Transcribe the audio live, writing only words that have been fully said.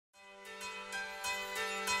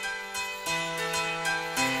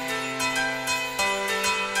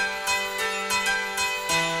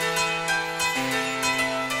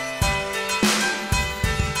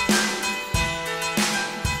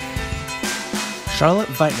Charlotte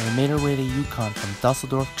Veitner made her way to UConn from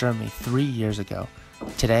Dusseldorf, Germany 3 years ago.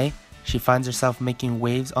 Today, she finds herself making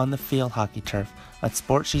waves on the field hockey turf, a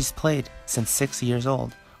sport she's played since 6 years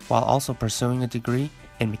old, while also pursuing a degree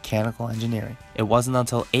in mechanical engineering. It wasn't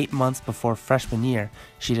until 8 months before freshman year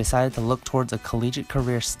she decided to look towards a collegiate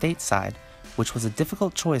career stateside, which was a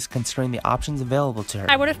difficult choice considering the options available to her.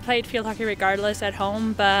 I would have played field hockey regardless at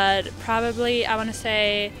home, but probably, I want to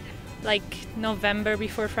say, like November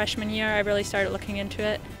before freshman year, I really started looking into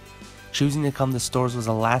it. Choosing to come to Storrs was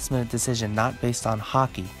a last-minute decision not based on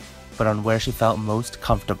hockey, but on where she felt most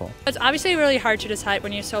comfortable. It's obviously really hard to decide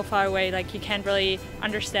when you're so far away, like you can't really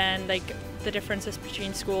understand like the differences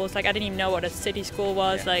between schools. Like I didn't even know what a city school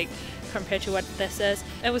was like compared to what this is.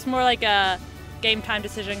 It was more like a game time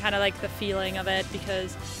decision, kind of like the feeling of it,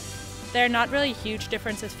 because there are not really huge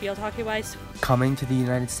differences field hockey wise. Coming to the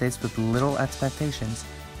United States with little expectations,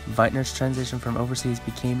 Veitner's transition from overseas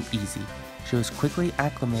became easy. She was quickly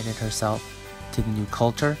acclimated herself to the new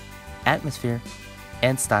culture, atmosphere,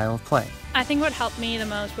 and style of play. I think what helped me the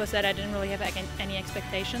most was that I didn't really have any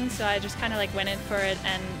expectations, so I just kind of like went in for it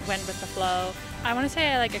and went with the flow. I want to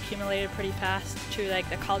say I like accumulated pretty fast to like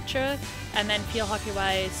the culture, and then field hockey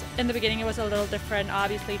wise, in the beginning it was a little different,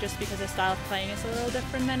 obviously just because the style of playing is a little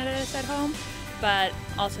different than it is at home, but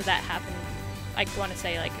also that happened, I want to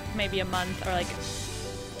say like maybe a month or like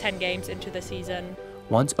 10 games into the season.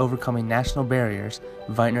 Once overcoming national barriers,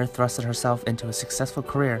 Veitner thrusted herself into a successful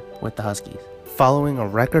career with the Huskies. Following a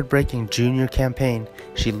record-breaking junior campaign,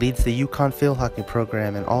 she leads the UConn field hockey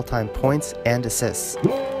program in all-time points and assists.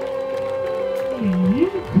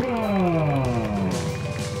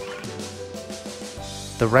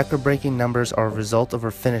 The record-breaking numbers are a result of her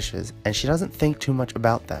finishes, and she doesn't think too much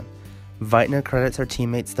about them. Veitner credits her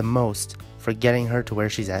teammates the most for getting her to where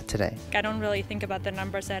she's at today. I don't really think about the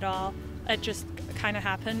numbers at all. It just kind of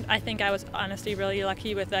happened. I think I was honestly really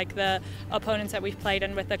lucky with like the opponents that we've played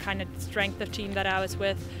and with the kind of strength of team that I was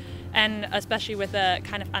with, and especially with the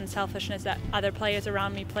kind of unselfishness that other players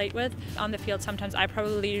around me played with. On the field sometimes I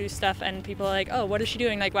probably do stuff and people are like, oh, what is she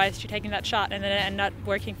doing? Like, why is she taking that shot? And then it ended up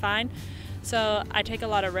working fine. So I take a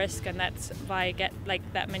lot of risk, and that's why I get like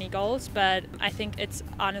that many goals. But I think it's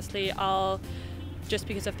honestly all just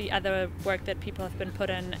because of the other work that people have been put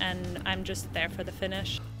in, and I'm just there for the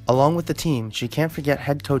finish. Along with the team, she can't forget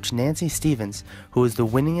head coach Nancy Stevens, who is the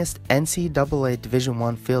winningest NCAA Division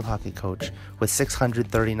I field hockey coach with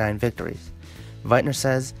 639 victories. Veitner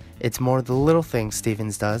says it's more the little things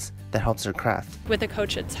Stevens does that helps her craft. With a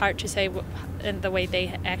coach, it's hard to say in the way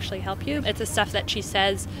they actually help you. It's the stuff that she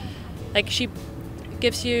says, like she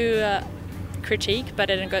gives you critique,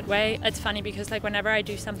 but in a good way. It's funny because like whenever I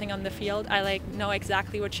do something on the field, I like know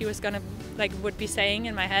exactly what she was gonna would be saying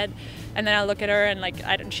in my head, and then I look at her and like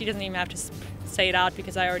she doesn't even have to say it out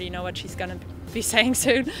because I already know what she's gonna be saying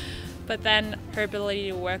soon. But then her ability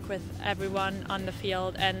to work with everyone on the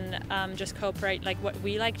field and just cooperate like what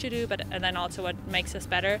we like to do, and then also what makes us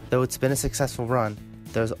better. Though it's been a successful run,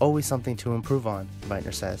 there's always something to improve on,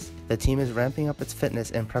 Veitner says. The team is ramping up its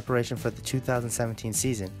fitness in preparation for the 2017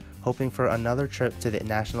 season, hoping for another trip to the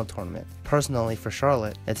national tournament. Personally, for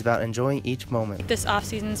Charlotte, it's about enjoying each moment. This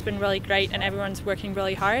off-season's been really great, and everyone's working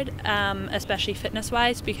really hard, especially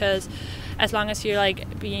fitness-wise, because as long as you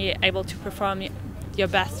be able to perform your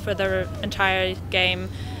best for the entire game,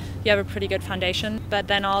 you have a pretty good foundation. But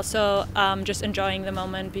then also just enjoying the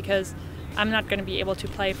moment, because I'm not going to be able to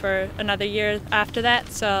play for another year after that,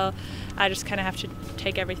 so I just kind of have to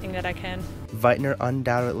take everything that I can. Veitner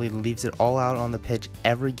undoubtedly leaves it all out on the pitch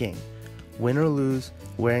every game. Win or lose,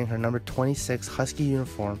 wearing her number 26 Husky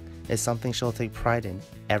uniform is something she'll take pride in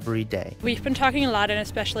every day. We've been talking a lot, and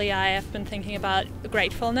especially I have been thinking about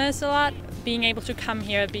gratefulness a lot. Being able to come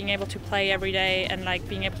here, being able to play every day, and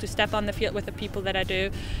being able to step on the field with the people that I do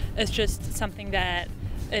is just something that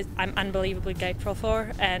I'm unbelievably grateful for,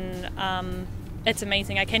 and it's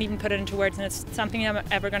amazing. I can't even put it into words, and it's something I'm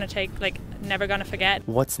ever going to take, never going to forget.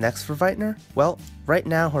 What's next for Veitner? Well, right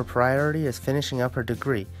now her priority is finishing up her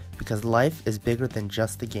degree, because life is bigger than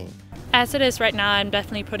just the game. As it is right now, I'm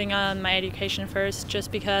definitely putting on my education first, just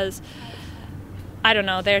because, I don't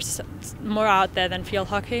know, there's more out there than field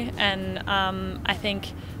hockey, and I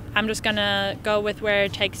think I'm just gonna go with where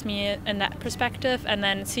it takes me in that perspective, and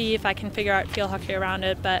then see if I can figure out field hockey around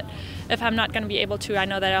it. But if I'm not gonna be able to, I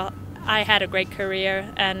know that I had a great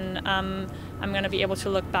career, and I'm gonna be able to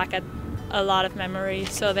look back at a lot of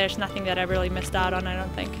memories. So there's nothing that I really missed out on, I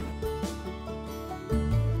don't think.